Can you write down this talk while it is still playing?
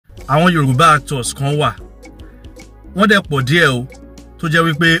àwọn Yoruba actors kan wà wọ́n dẹ̀ pọ̀ díẹ̀ o tó jẹ́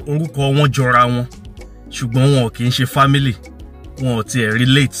wípé orúkọ wọn jọra wọn ṣùgbọ́n wọn kì í ṣe family, wọn ò tiẹ̀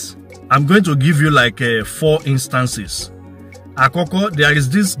relate. I'm going to give you like 4 instances. Àkọ́kọ́, there is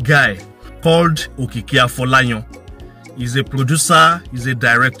this guy called Okiki Afolayan. He's a producer, he's a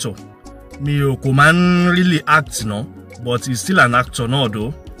director. Mi ò kò máa ń really act no, but he's still an actor náà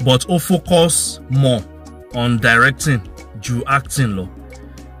though. But ó focus more on directing ju acting lọ.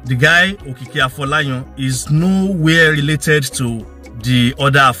 The guy Okiki Afolayan is nowhere related to the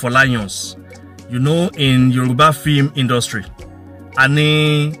other Afolayans. You know, in Yoruba film industry,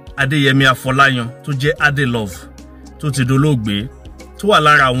 Ani Adeyemi Afolayan tó jẹ́ Adelove tó ti dolóògbé tó wà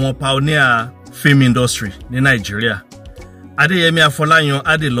lára àwọn pioneer film industry ní Nigeria. Adeyemi Afolayan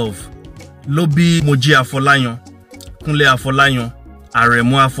Adelove ló bí Moji Afolayan, Kunle Afolayan,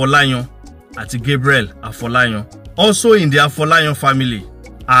 Aremu Afolayan àti Gabriel Afolayan. Also in the Afolayan family,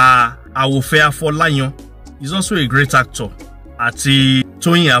 Awofe Afolayan is also a great actor. Àti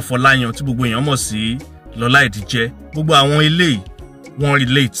Tóyìn Afolayan tí gbogbo èèyàn mọ̀ sí Lọ́lá Ìdíjẹ́. Gbogbo àwọn eléyìí wọ́n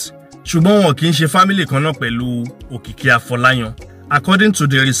relate. Ṣùgbọ́n wọn kì í ṣe family kan náà pẹ̀lú Okiki Afolayan. According to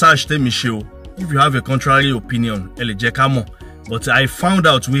the research tèmi ṣe o, if you have a contrary opinion, ẹ lè jẹ́ ká mọ̀. But I found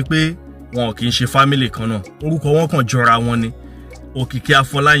out wípé wọn kì í ṣe family kan náà. Orúkọ wọn kàn jọra wọn ni. Okiki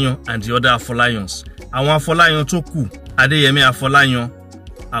Afolayan and the other Afolayans. Àwọn Afolayan tó kù, Adeyemi Afolayan,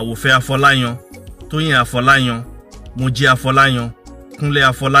 Awofe Afolayan, Tóyìn Afolayan, Moji Afolayan, Kunle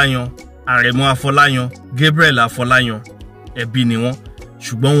Afolayan, Aremu Afolayan, Gabriel Afolayan, ẹbí ni wọ́n,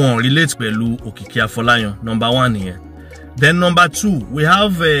 ṣùgbọ́n wọn relate pẹ̀lú Okiki Afolayan. Number 1 nìyẹn. Then number 2, we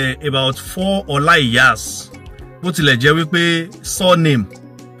have about 4 Ọláìyás. Bó tilẹ̀ jẹ́ wípé surname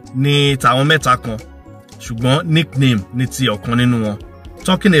ni tàwọn mẹ́ta kan, ṣùgbọ́n nickname ni ti ọ̀kan nínú wọn.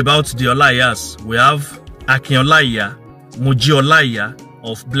 Talking about the Ọláìyás, we have Akin Ọláìyá, Moji Ọláìyá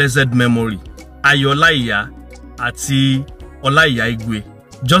of blessed memory, Ayọ̀ Ọláìyá àti Ọláìyá Igwe.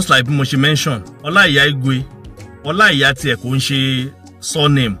 Just like bí mo ṣe mention, Ọláìyá Igwe, Ọláìyá tí ẹ̀ kò ń ṣe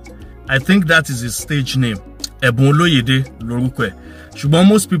surname. I think that is his stage name. Ẹ̀bùn Olóyèdé lórúkọ ẹ̀. Ṣùgbọ́n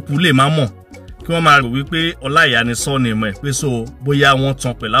most people lè máa mọ̀ kí wọ́n máa rò wípé Ọláìyá ni surname ẹ̀, pé so bóyá wọ́n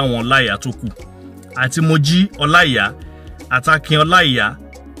tàn pẹ̀lú àwọn Ọláìyá tó kù. Àti Mojí Ọláìyá, àtAkin Ọláìyá,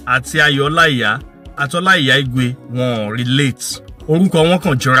 àti Ayọ̀ Ọláìyá, àti Ọláìyá Igwe wọn relate. Orúkọ wọn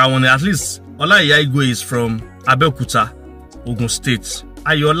kàn jọra wọn ni. At least Ọláìyá Igwe is from Abẹ́òkúta, Ogun State.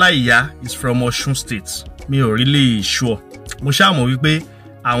 Ayọ̀ Ọláìyá is from Ọ̀ṣun State. Mi ò really sure. Mo ṣáà mọ̀ wípé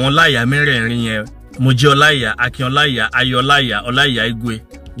àwọn Ọláìyá mẹ́rẹ̀ẹ̀rin yẹn, Mojí Ọláìyá, Akin Ọláìyá, Ayọ̀ Ọláìyá, Ọláìyá Igwe,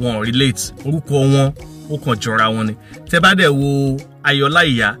 wọn relate. Orúkọ wọn ó kàn jọra wọn ni. Tẹ́ bá dẹ̀ wo Ayọ̀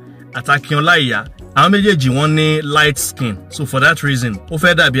Ọláìyá àti Akin Ọláìyá, àwọn méjèèjì wọ́n ní light skin. So for that reason, ó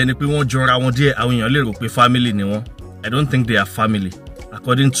fẹ́ dàbí ẹni pé wọ́n jọra wọn díẹ̀, àwọn èèyàn lè rò pé family ni wọ́n. I don't think they are family,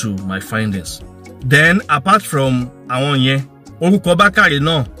 according to my findings. Then apart from àwọn yẹn, orúkọ Bákàrè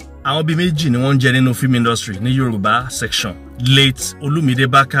náà, àwọn bí méjì ni wọ́n jẹ́ nínú film industry ní Yorùbá section. Late Olúmídé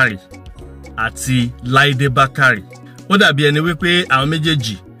Bákàrè àti Láìdé Bákàrè. Ó dàbí ẹni wípé àwọn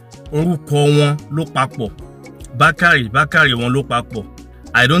méjèèjì orúkọ wọn ló papọ̀. Bákàrè wọn ló papọ̀.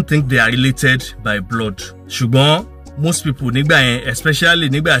 I don't think they are related by blood. Ṣùgbọ́n most people nígbà yẹn, especially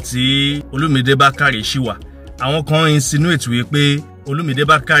nígbà tí Olúmídé Bákàrè ṣì wà, àwọn kan insinuate wípé Olúmídé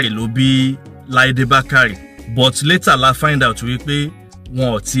Bákàrè ló bí Láìdé Bákàrè. But later la find out wípé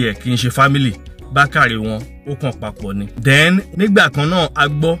wọn ò tiẹ̀ kì í ṣe family. Bákàrè wọn ó kàn papọ̀ ni. Then nígbà kan náà a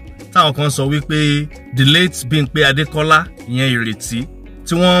gbọ́ táwọn kan sọ wípé the late Bímpé Adékọ́lá, ìyẹn Ìrètí,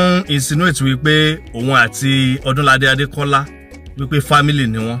 tí wọ́n insinuate wípé òun àti Ọdúnládé Adékọ́lá wípé family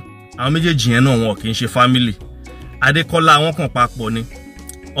ni wọ́n. Àwọn méjèèjì yẹn náà wọn kì í ṣe family. Adékọ́lá wọn kàn papọ̀ ni.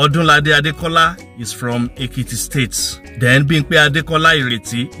 Ọdúnládé Adékọ́lá is from Ekiti State. Then Bímpé Adékọ́lá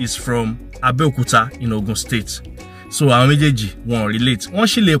Ìrètí is from Abẹ́òkúta in Ogun State. So àwọn méjèèjì wọn relate. Wọ́n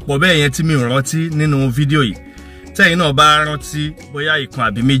sì lè pọ̀ bẹ́ẹ̀ yẹn tí mi ò rántí nínú fídíò yìí. Tẹ́yìn náà bá rántí bóyá ìkan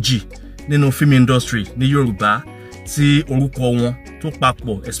àbí méjì nínú film industry ní Yorùbá tí orúkọ wọn tó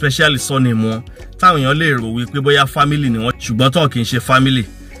papọ̀, especially surname wọn, táwọn èèyàn lè rò wípé bóyá family ni wọ́n, ṣùgbọ́n tó kì í ṣe family,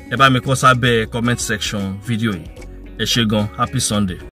 ẹ bá mi kọ sábẹ́ comment section fídíò yìí. Ẹ ṣé gan, happy Sunday.